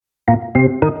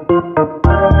Welcome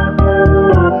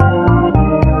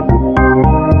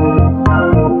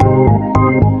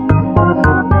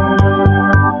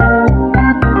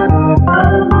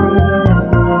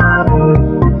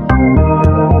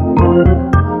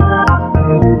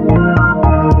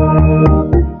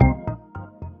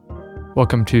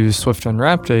to Swift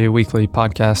Unwrapped, a weekly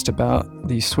podcast about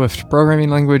the Swift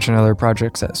programming language and other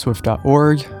projects at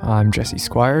swift.org. I'm Jesse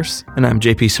Squires. And I'm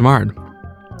JP Simard.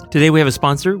 Today we have a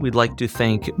sponsor. We'd like to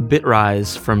thank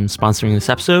Bitrise from sponsoring this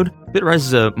episode. Bitrise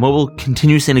is a mobile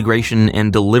continuous integration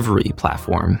and delivery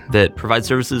platform that provides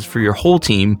services for your whole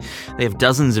team. They have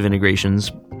dozens of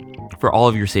integrations for all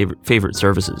of your favorite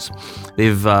services. They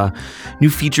have new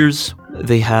features.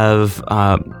 They have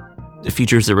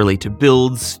features that relate to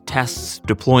builds, tests,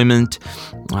 deployment.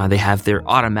 They have their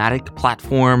automatic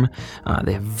platform.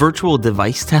 They have virtual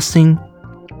device testing.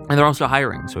 And they're also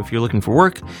hiring. So if you're looking for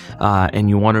work and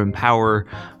you want to empower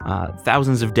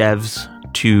thousands of devs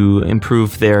to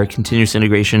improve their continuous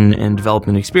integration and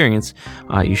development experience,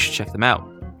 you should check them out.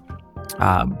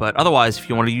 But otherwise, if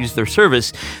you want to use their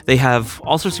service, they have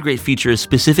all sorts of great features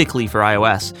specifically for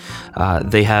iOS.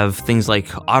 They have things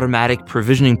like automatic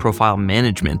provisioning profile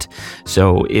management.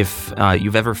 So if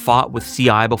you've ever fought with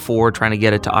CI before trying to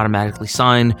get it to automatically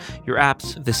sign your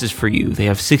apps, this is for you. They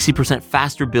have 60%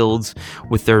 faster builds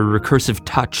with their recursive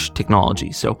touch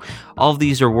technology. So all of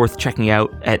these are worth checking out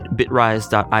at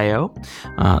bitrise.io.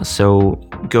 So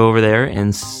go over there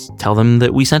and tell them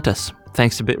that we sent us.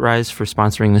 Thanks to Bitrise for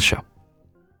sponsoring this show.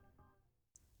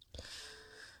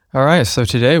 All right, so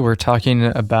today we're talking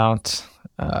about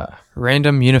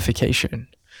random unification,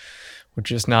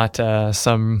 which is not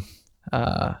some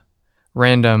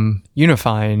random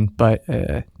unifying, but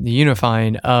the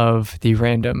unifying of the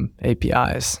random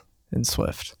APIs in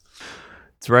Swift.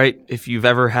 That's right. If you've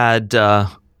ever had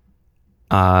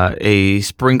a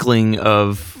sprinkling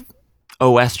of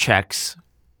OS checks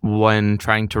when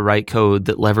trying to write code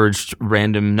that leveraged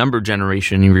random number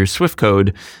generation in your Swift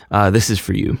code, this is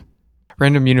for you.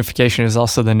 Random unification is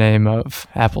also the name of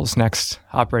Apple's next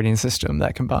operating system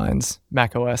that combines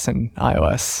macOS and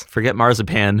iOS. Forget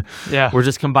Marzipan. Yeah. We're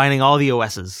just combining all the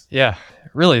OSs. Yeah,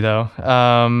 really though.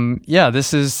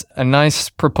 This is a nice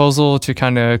proposal to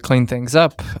kind of clean things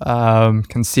up,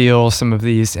 conceal some of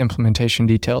these implementation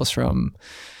details from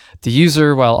the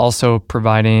user while also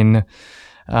providing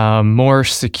more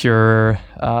secure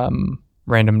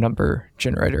random number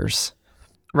generators.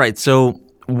 Right. So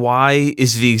why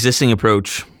is the existing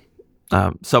approach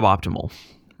suboptimal?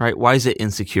 Right? Why is it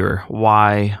insecure?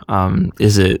 Why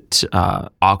is it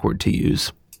awkward to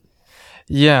use?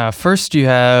 Yeah. First, you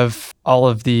have all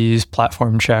of these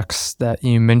platform checks that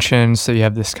you mentioned. So you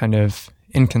have this kind of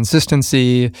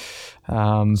inconsistency.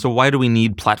 So why do we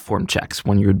need platform checks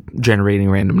when you're generating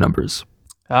random numbers?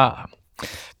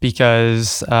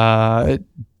 Because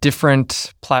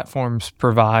different platforms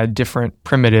provide different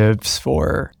primitives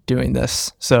for doing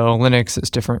this. So Linux is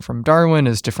different from Darwin,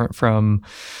 is different from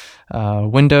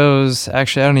Windows.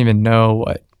 Actually, I don't even know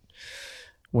what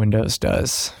Windows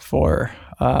does for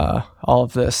all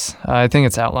of this. I think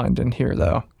it's outlined in here,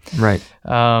 though. Right.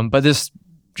 But this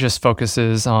just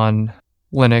focuses on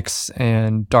Linux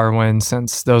and Darwin,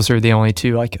 since those are the only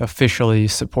two officially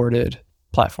supported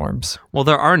platforms. Well,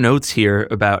 there are notes here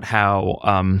about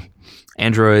how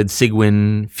Android,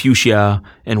 Cygwin, Fuchsia,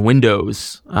 and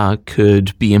Windows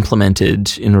could be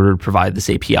implemented in order to provide this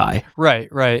API. Right.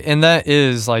 And that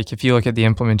is, if you look at the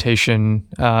implementation,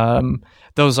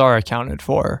 those are accounted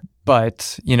for.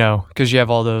 But, because you have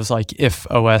all those, if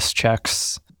OS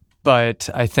checks. But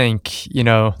I think,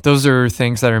 those are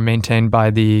things that are maintained by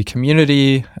the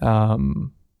community.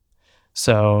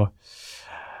 So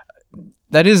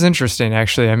that is interesting,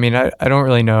 actually. I mean, I don't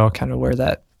really know kind of where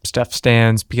that stuff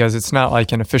stands, because it's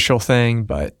not an official thing,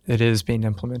 but it is being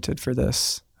implemented for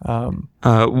this. What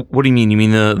do you mean? You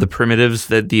mean the primitives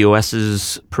that the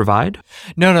OSs provide?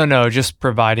 No. Just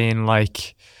providing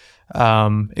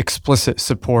explicit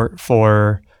support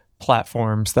for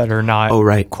platforms that are not,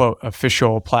 quote,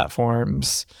 official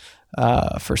platforms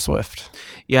for Swift.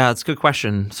 Yeah, that's a good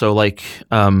question. So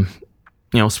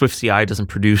Swift CI doesn't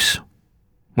produce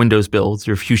Windows builds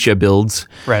or Fuchsia builds.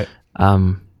 Right.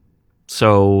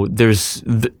 So there's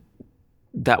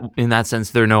that in that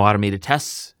sense, there are no automated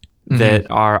tests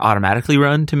that are automatically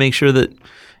run to make sure that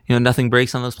nothing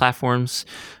breaks on those platforms.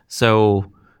 So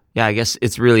yeah, I guess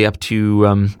it's really up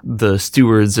to the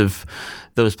stewards of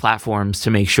those platforms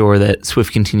to make sure that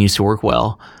Swift continues to work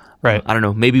well. Right. I don't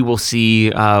know. Maybe we'll see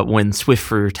when Swift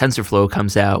for TensorFlow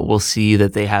comes out, we'll see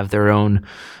that they have their own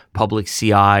public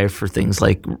CI for things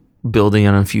like building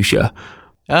on Fuchsia.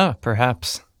 Oh,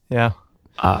 perhaps. Yeah.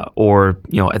 or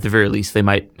at the very least, they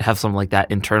might have something like that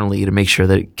internally to make sure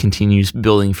that it continues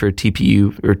building for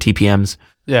TPU or TPMs.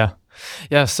 Yeah.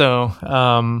 So,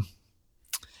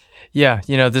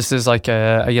 this is like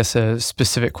a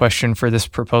specific question for this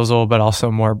proposal, but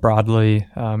also more broadly,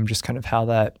 just kind of how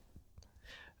that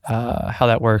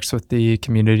works with the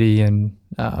community and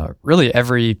really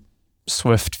every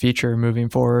Swift feature moving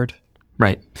forward.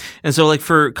 Right. And so like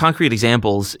for concrete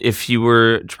examples, if you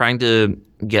were trying to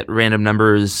get random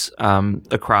numbers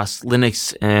across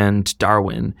Linux and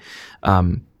Darwin,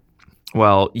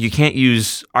 you can't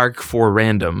use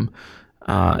arc4random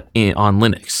on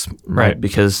Linux, right?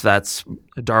 Because that's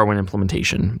a Darwin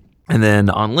implementation. And then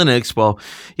on Linux,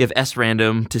 you have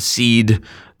srandom to seed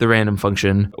the random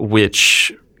function,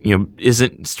 which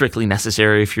isn't strictly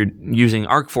necessary if you're using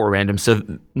arc4random. So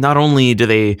not only do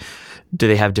they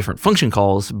have different function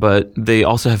calls, but they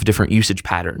also have different usage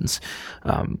patterns.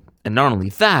 And not only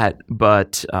that,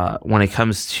 but when it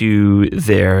comes to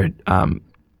their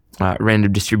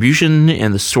random distribution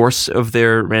and the source of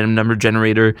their random number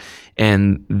generator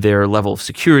and their level of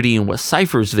security and what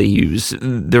ciphers they use,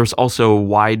 there's also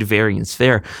wide variance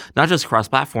there, not just across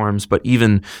platforms, but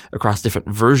even across different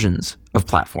versions of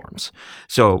platforms.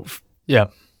 So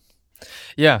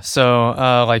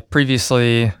So like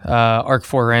previously,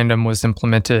 arc4random was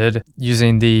implemented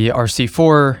using the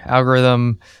RC4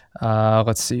 algorithm.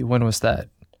 Let's see, when was that?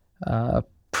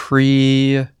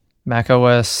 Pre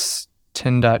macOS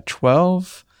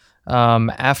 10.12.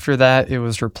 After that, it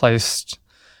was replaced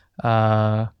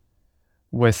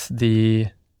with the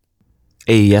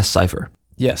AES cipher.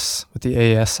 Yes, with the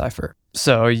AES cipher.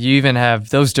 So you even have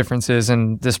those differences,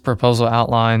 and this proposal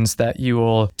outlines that you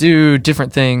will do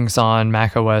different things on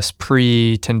macOS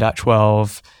pre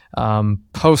 10.12.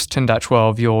 Post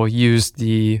 10.12, you'll use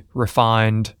the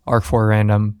refined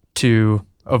arc4random to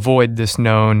avoid this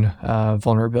known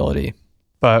vulnerability.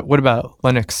 But what about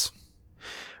Linux?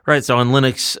 Right. So on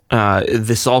Linux,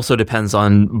 this also depends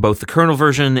on both the kernel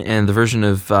version and the version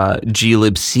of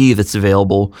glibc that's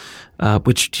available.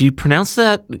 Which, do you pronounce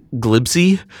that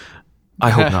glibc? I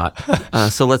hope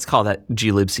not. So let's call that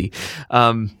glibc.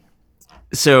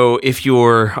 So if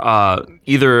you're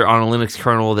either on a Linux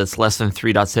kernel that's less than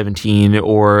 3.17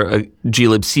 or a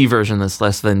glibc version that's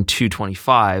less than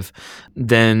 2.25,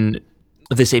 then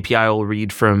this API will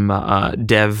read from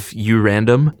dev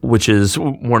urandom, which is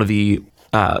one of the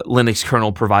Linux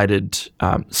kernel provided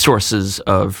sources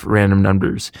of random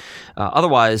numbers.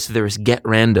 Otherwise, there's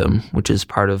getrandom, which is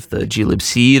part of the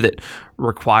glibc that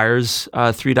requires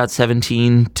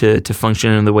 3.17 to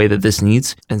function in the way that this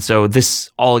needs. And so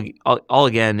this all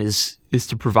again is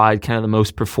to provide kind of the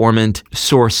most performant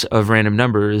source of random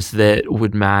numbers that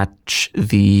would match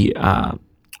the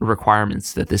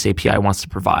requirements that this API wants to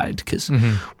provide, because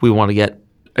we want to get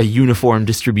a uniform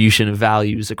distribution of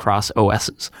values across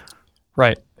OSs.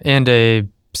 Right. And a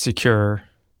secure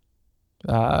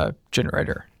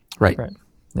generator. Right.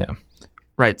 Yeah.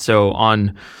 Right. So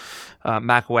on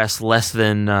macOS less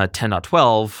than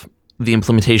 10.12, the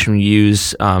implementation will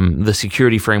use the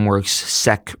security framework's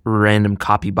sec random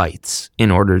copy bytes in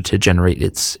order to generate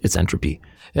its entropy.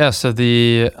 Yeah, so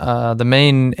the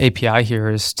main API here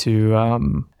is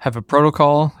to have a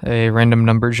protocol, a random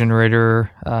number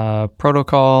generator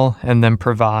protocol, and then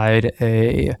provide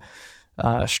a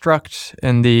struct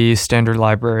in the standard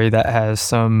library that has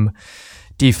some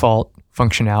default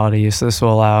functionality. So this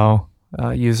will allow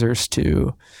users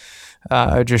to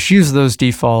just use those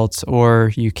defaults,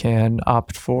 or you can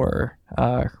opt for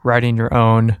writing your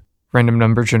own random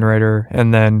number generator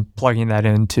and then plugging that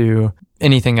into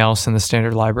anything else in the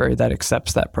standard library that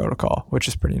accepts that protocol, which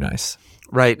is pretty nice.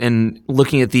 Right, and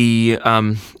looking at the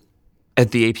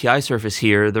API surface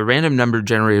here, the random number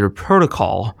generator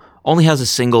protocol only has a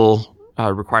single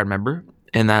required member,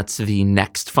 and that's the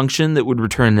next function that would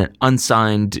return an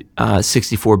unsigned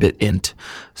 64-bit int,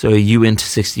 so a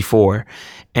uint64.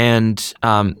 And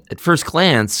at first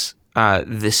glance,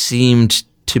 this seemed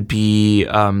to be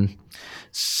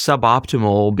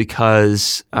suboptimal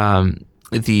because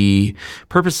the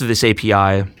purpose of this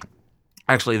API,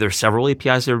 actually there are several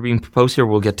APIs that are being proposed here.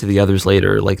 We'll get to the others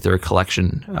later, like there are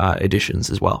collection editions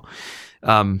as well.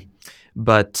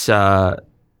 But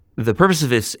the purpose of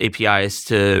this API is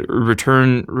to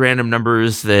return random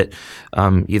numbers that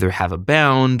either have a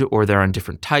bound or they're on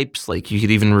different types. Like you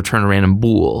could even return a random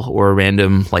bool or a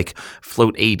random like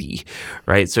float 80,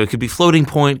 right? So it could be floating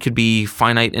point, could be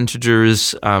finite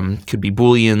integers, could be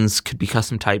booleans, could be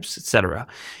custom types, etc.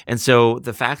 And so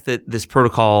the fact that this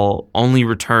protocol only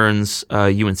returns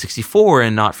uint64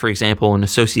 and not, for example, an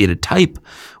associated type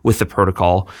with the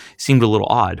protocol seemed a little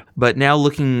odd. But now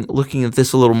looking at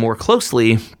this a little more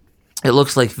closely, it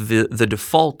looks like the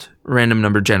default random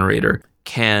number generator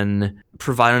can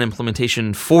provide an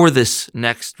implementation for this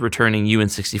next returning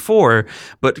uint64,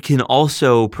 but can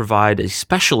also provide a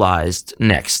specialized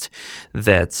next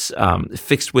that's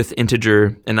fixed with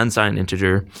integer and unsigned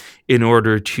integer in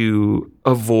order to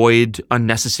avoid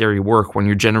unnecessary work when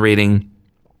you're generating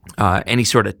any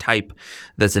sort of type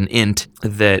that's an int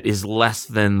that is less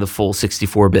than the full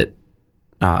 64-bit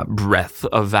breadth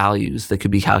of values that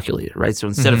could be calculated, right? So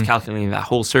instead of calculating that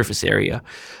whole surface area,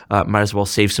 might as well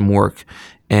save some work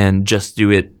and just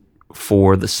do it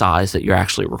for the size that you're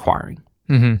actually requiring.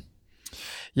 Mm-hmm.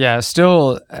 Yeah,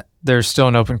 there's still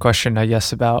an open question, I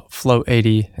guess, about float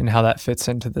 80 and how that fits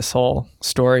into this whole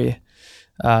story.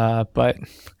 But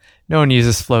no one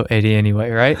uses float 80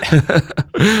 anyway, right?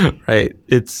 Right.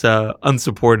 It's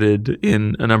unsupported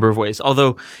in a number of ways.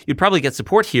 Although you'd probably get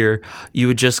support here, you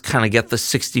would just kind of get the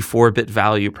 64-bit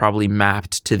value probably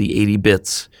mapped to the 80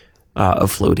 bits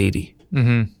of float 80.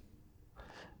 Mm-hmm.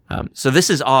 So this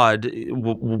is odd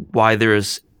why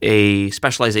there's a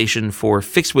specialization for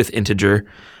fixed with integer,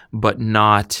 but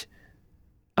not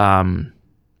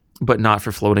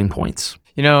for floating points.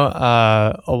 You know,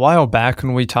 a while back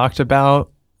when we talked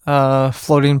about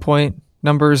floating point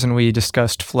numbers and we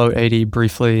discussed float 80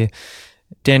 briefly,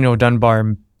 Daniel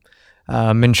Dunbar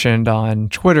mentioned on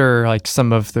Twitter like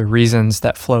some of the reasons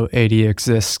that float 80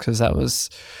 exists, because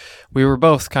we were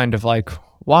both kind of like,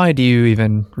 why do you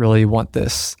even really want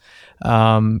this?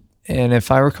 And if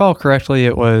I recall correctly,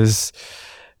 it was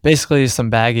basically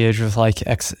some baggage with like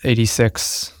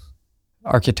x86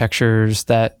 architectures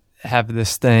that have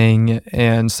this thing.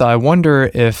 And so I wonder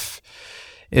if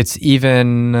it's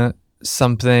even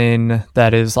something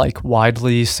that is like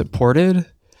widely supported.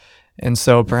 And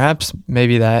so perhaps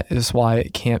maybe that is why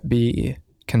it can't be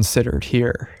considered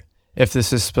here. If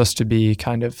this is supposed to be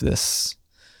kind of this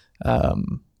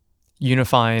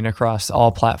unifying across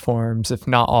all platforms, if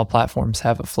not all platforms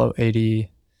have a float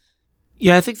 80.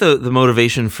 Yeah, I think the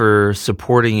motivation for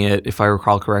supporting it, if I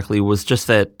recall correctly, was just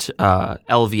that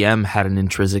LVM had an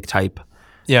intrinsic type.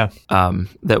 Yeah.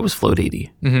 That was float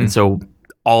 80. Mm-hmm. And so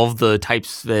all of the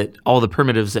types all the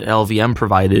primitives that LVM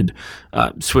provided,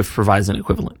 Swift provides an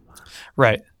equivalent.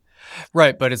 Right.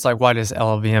 Right. But it's like, why does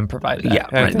LLVM provide that? Yeah,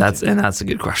 right. That's a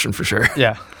good question for sure.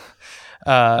 Yeah.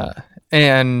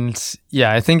 And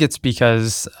yeah, I think it's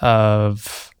because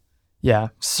of,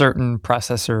 certain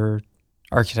processor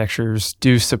architectures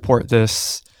do support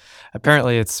this.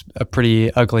 Apparently it's a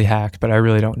pretty ugly hack, but I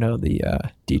really don't know the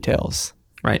details.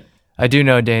 Right. I do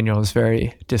know Daniel is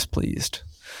very displeased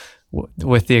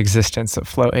with the existence of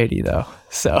float 80 though.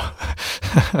 So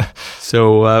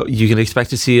you can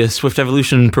expect to see a Swift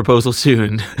Evolution proposal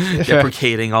soon,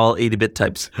 deprecating all 80-bit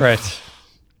types. Right.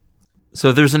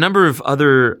 So there's a number of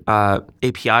other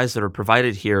APIs that are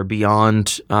provided here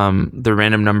beyond the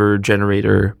random number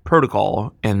generator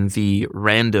protocol and the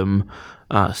random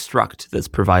struct that's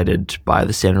provided by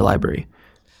the standard library.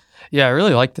 Yeah, I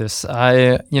really like this.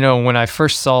 When I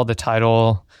first saw the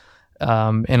title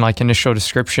and like initial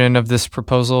description of this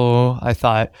proposal, I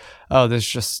thought, oh, this is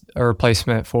just a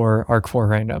replacement for Arc4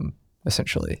 random,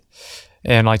 essentially,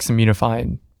 and like some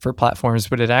unifying for platforms.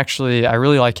 But I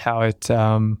really like how it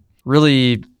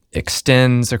really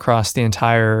extends across the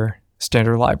entire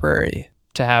standard library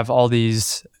to have all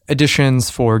these additions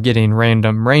for getting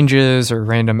random ranges or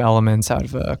random elements out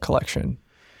of a collection.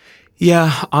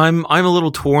 Yeah, I'm a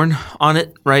little torn on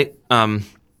it, right?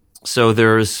 So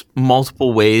there's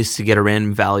multiple ways to get a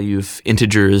random value of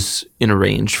integers in a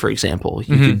range, for example.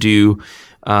 You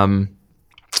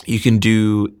can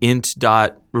do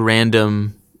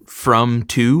int.random from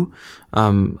to.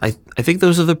 I think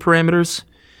those are the parameters.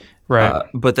 Right.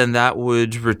 But then that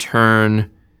would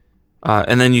return,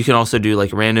 and then you can also do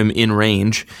like random in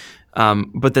range.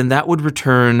 But then that would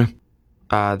return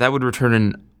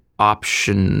an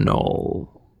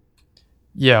optional.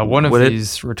 Yeah, one of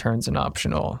these returns an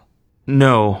optional.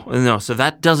 No. So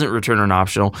that doesn't return an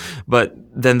optional. But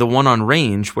then the one on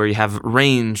range, where you have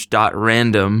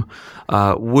range.random,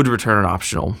 would return an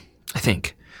optional, I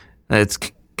think. It's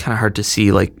kind of hard to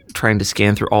see, like trying to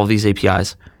scan through all these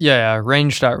APIs. Yeah,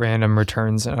 range.random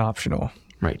returns an optional.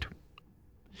 Right.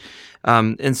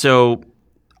 And so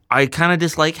I kind of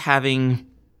dislike having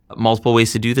multiple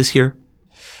ways to do this here.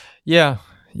 Yeah,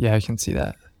 I can see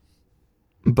that.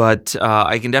 But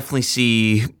I can definitely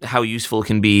see how useful it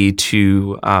can be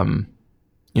to,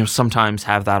 sometimes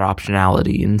have that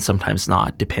optionality and sometimes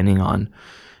not, depending on,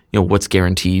 what's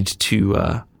guaranteed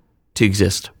to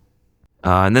exist.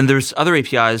 And then there's other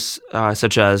APIs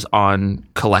such as on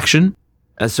collection.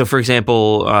 So, for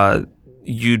example,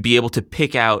 you'd be able to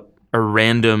pick out a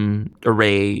random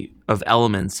array of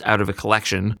elements out of a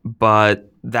collection,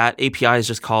 but that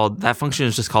that function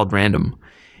is just called random.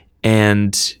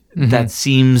 And that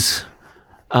seems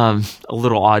a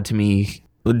little odd to me,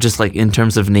 just like in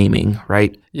terms of naming,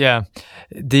 right? Yeah.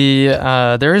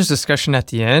 There is discussion at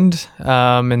the end.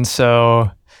 And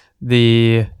so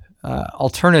the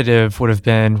alternative would have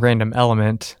been random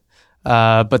element.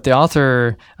 But the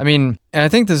author, and I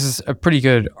think this is a pretty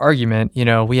good argument.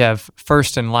 We have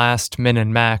first and last, min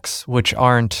and max, which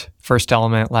aren't first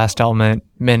element, last element,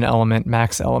 min element,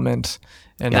 max element.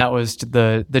 And that was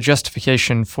the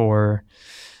justification for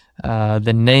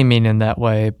the naming in that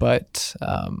way. But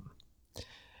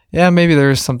maybe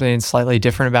there's something slightly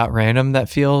different about random that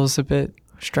feels a bit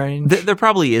strange. There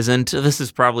probably isn't. This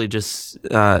is probably just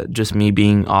me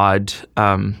being odd.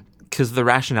 Because the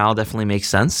rationale definitely makes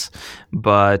sense,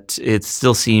 but it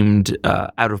still seemed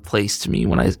out of place to me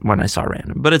when I saw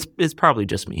random. But it's probably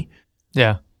just me.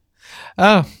 Yeah.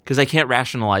 Because I can't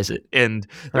rationalize it, and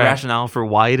the rationale for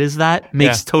why it is that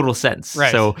makes total sense.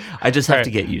 Right. So I just have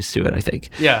to get used to it, I think.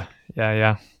 Yeah.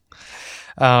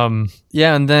 And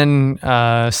then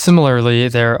similarly,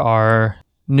 there are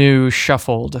new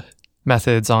shuffled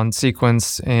methods on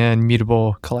sequence and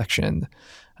mutable collection.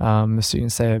 So you can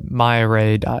say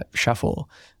myArray.shuffle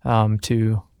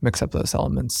to mix up those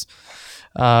elements,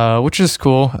 which is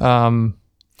cool.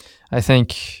 I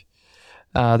think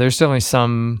there's definitely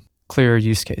some clear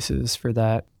use cases for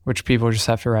that, which people just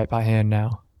have to write by hand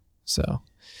now. So,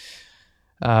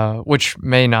 which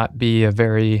may not be a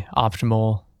very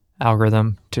optimal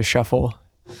algorithm to shuffle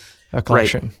a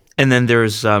collection. Right. And then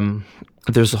there's a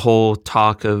whole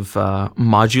talk of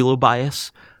modulo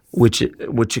bias, which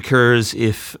occurs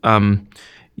if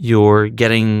you're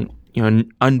getting an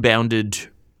unbounded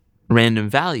random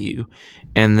value,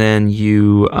 and then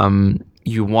you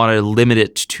want to limit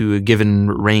it to a given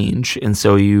range, and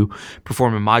so you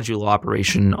perform a modulo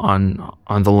operation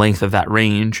on the length of that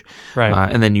range,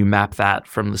 right? And then you map that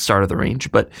from the start of the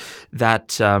range. But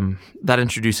that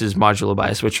introduces modulo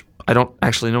bias, which I don't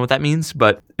actually know what that means,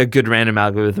 but a good random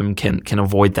algorithm can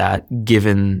avoid that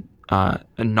given a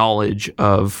knowledge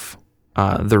of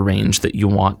the range that you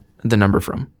want the number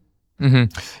from. Mm-hmm.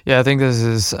 Yeah, I think this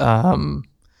is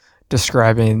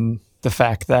describing the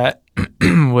fact that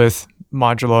with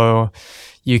modulo,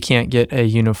 you can't get a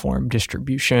uniform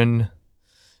distribution.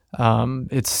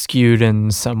 It's skewed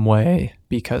in some way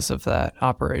because of that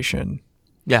operation.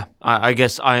 Yeah, I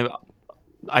guess I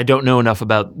don't know enough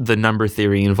about the number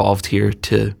theory involved here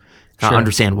to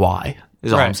understand why,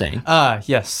 is all I'm saying.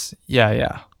 Yes.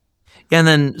 Yeah. And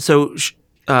then, so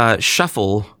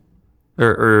shuffle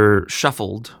or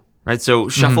shuffled, right? So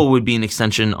shuffle would be an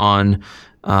extension on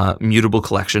mutable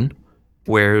collection,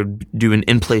 where do an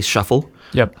in-place shuffle.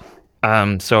 Yep.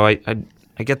 So I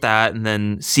get that, and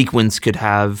then sequence could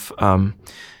have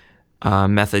a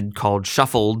method called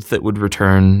shuffled that would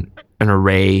return an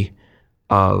array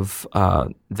of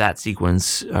that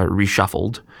sequence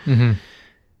reshuffled.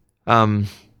 Mm-hmm.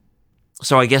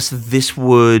 So I guess this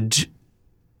would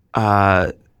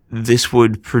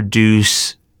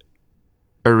produce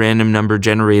a random number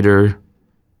generator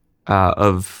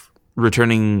of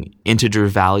returning integer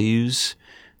values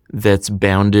that's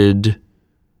bounded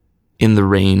in the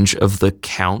range of the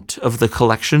count of the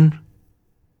collection.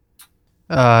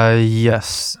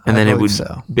 Yes. And then it would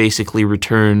basically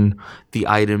return the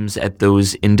items at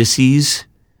those indices.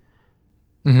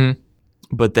 Mm-hmm.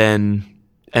 But then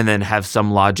have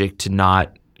some logic to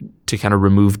kind of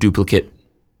remove duplicate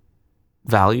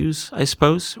values, I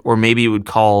suppose. Or maybe it would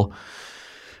call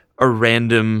a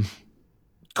random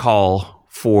call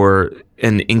for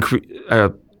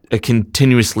a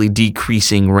continuously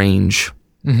decreasing range.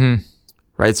 Mm-hmm.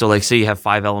 Right? So like say you have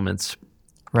 5 elements.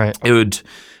 Right. It would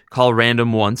call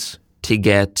random once to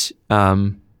get a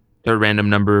random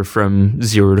number from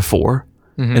 0 to 4,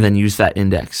 and then use that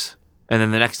index. And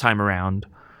then the next time around,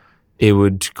 it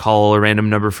would call a random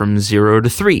number from 0 to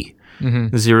 3,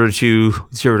 0 to 2,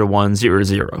 0 to 1, 0 to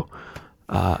 0,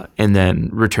 and then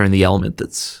return the element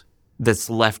that's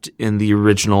left in the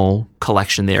original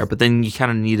collection there. But then you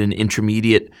kind of need an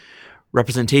intermediate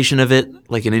representation of it,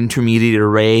 like an intermediate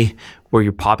array where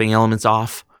you're popping elements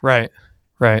off. Right.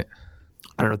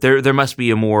 I don't know. There must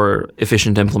be a more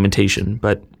efficient implementation,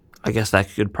 but I guess that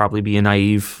could probably be a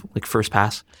naive first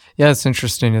pass. Yeah, it's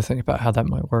interesting to think about how that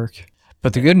might work.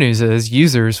 But the good news is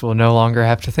users will no longer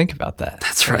have to think about that.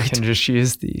 That's right. They can just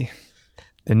use the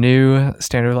new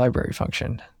standard library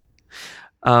function.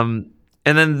 And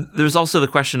then there's also the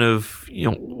question of,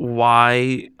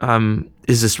 why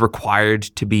is this required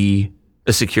to be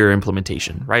a secure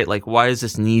implementation, right? Like, why does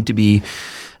this need to be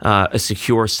a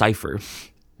secure cipher?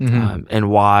 Mm-hmm. And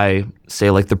why, say,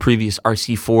 the previous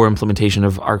RC4 implementation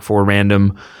of Arc4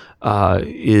 random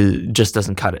just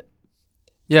doesn't cut it?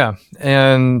 Yeah,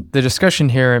 and the discussion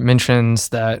here, it mentions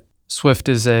that Swift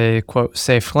is a, quote,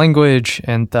 safe language,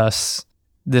 and thus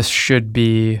this should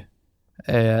be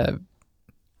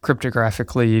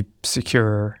cryptographically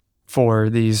secure for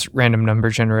these random number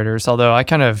generators. Although I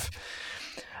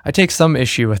take some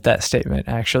issue with that statement,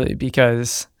 actually,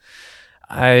 because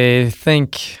I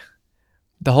think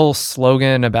the whole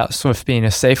slogan about Swift being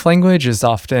a safe language is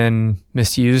often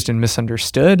misused and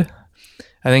misunderstood.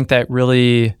 I think that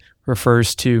really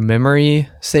refers to memory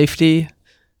safety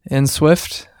in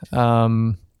Swift.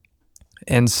 And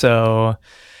so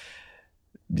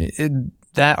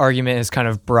that argument is kind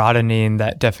of broadening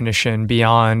that definition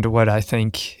beyond what I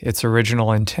think its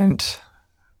original intent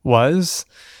was.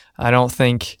 I don't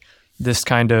think this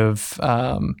kind of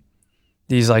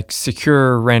these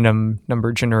secure random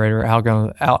number generator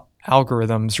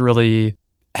algorithms really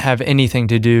have anything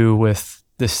to do with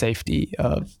the safety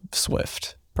of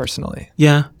Swift, personally.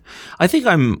 Yeah, I think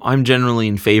I'm generally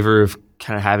in favor of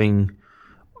kind of having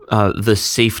the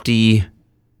safety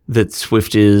that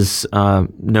Swift is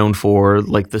known for,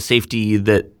 the safety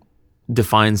that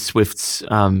defines Swift's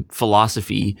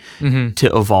philosophy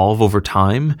to evolve over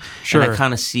time. Sure. And I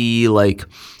kind of see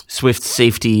Swift's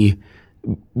safety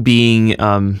being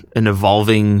an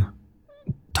evolving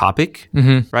topic,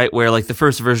 right? Where the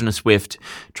first version of Swift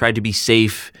tried to be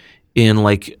safe in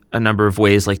a number of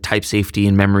ways, like type safety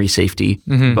and memory safety.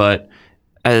 But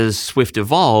as Swift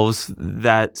evolves,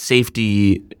 that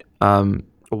safety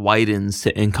widens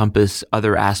to encompass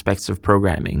other aspects of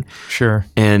programming. Sure.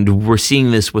 And we're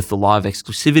seeing this with the law of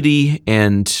exclusivity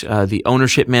and the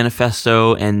ownership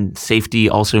manifesto, and safety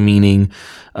also meaning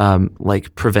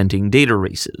preventing data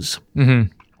races,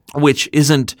 which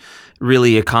isn't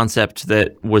really a concept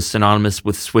that was synonymous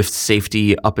with Swift's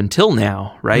safety up until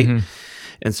now, right?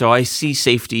 And so I see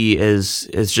safety as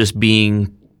just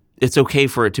being, it's okay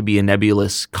for it to be a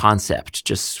nebulous concept.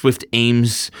 Just Swift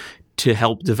aims to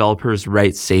help developers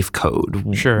write safe code,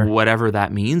 sure, whatever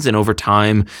that means. And over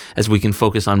time, as we can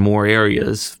focus on more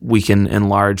areas, we can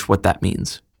enlarge what that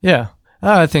means. Yeah,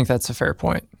 I think that's a fair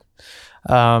point.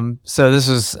 So this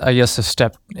is, I guess, a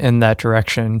step in that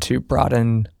direction to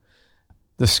broaden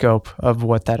the scope of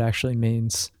what that actually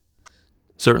means.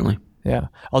 Certainly. Yeah.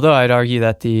 Although I'd argue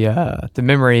that the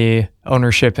memory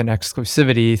ownership and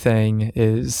exclusivity thing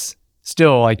is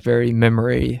still very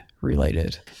memory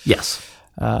related. Yes.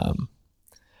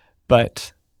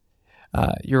 But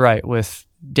you're right with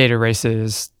data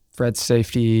races, thread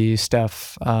safety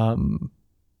stuff,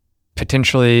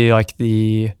 potentially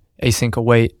the async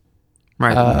await.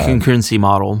 Right. Concurrency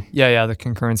model. Yeah. The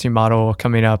concurrency model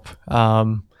coming up.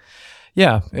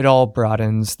 It all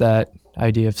broadens that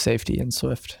idea of safety in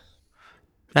Swift.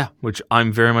 Yeah, which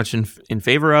I'm very much in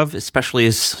favor of, especially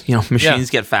as machines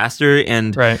get faster,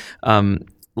 and right.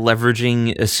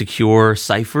 Leveraging a secure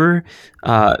cipher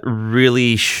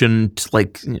really shouldn't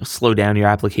slow down your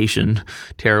application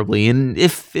terribly. And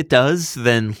if it does,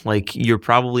 then you're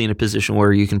probably in a position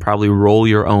where you can probably roll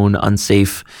your own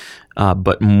unsafe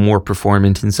but more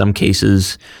performant in some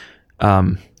cases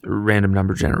random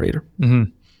number generator.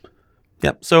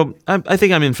 Yep. So I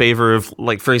think I'm in favor of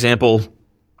for example,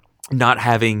 not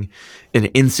having an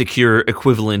insecure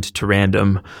equivalent to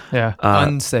random. Yeah,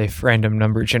 unsafe random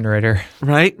number generator.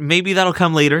 Right? Maybe that'll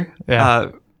come later. Yeah.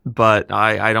 But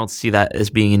I don't see that as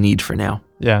being a need for now.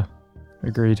 Yeah,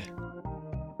 agreed.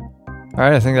 All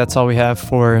right, I think that's all we have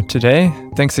for today.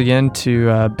 Thanks again to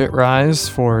Bitrise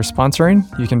for sponsoring.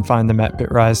 You can find them at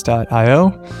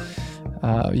bitrise.io.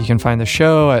 You can find the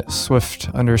show at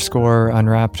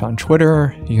Swift_Unwrapped on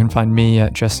Twitter. You can find me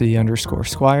at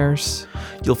Jesse_Squires.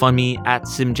 You'll find me at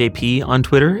SimJP on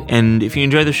Twitter. And if you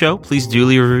enjoy the show, please do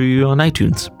leave a review on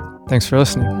iTunes. Thanks for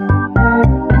listening.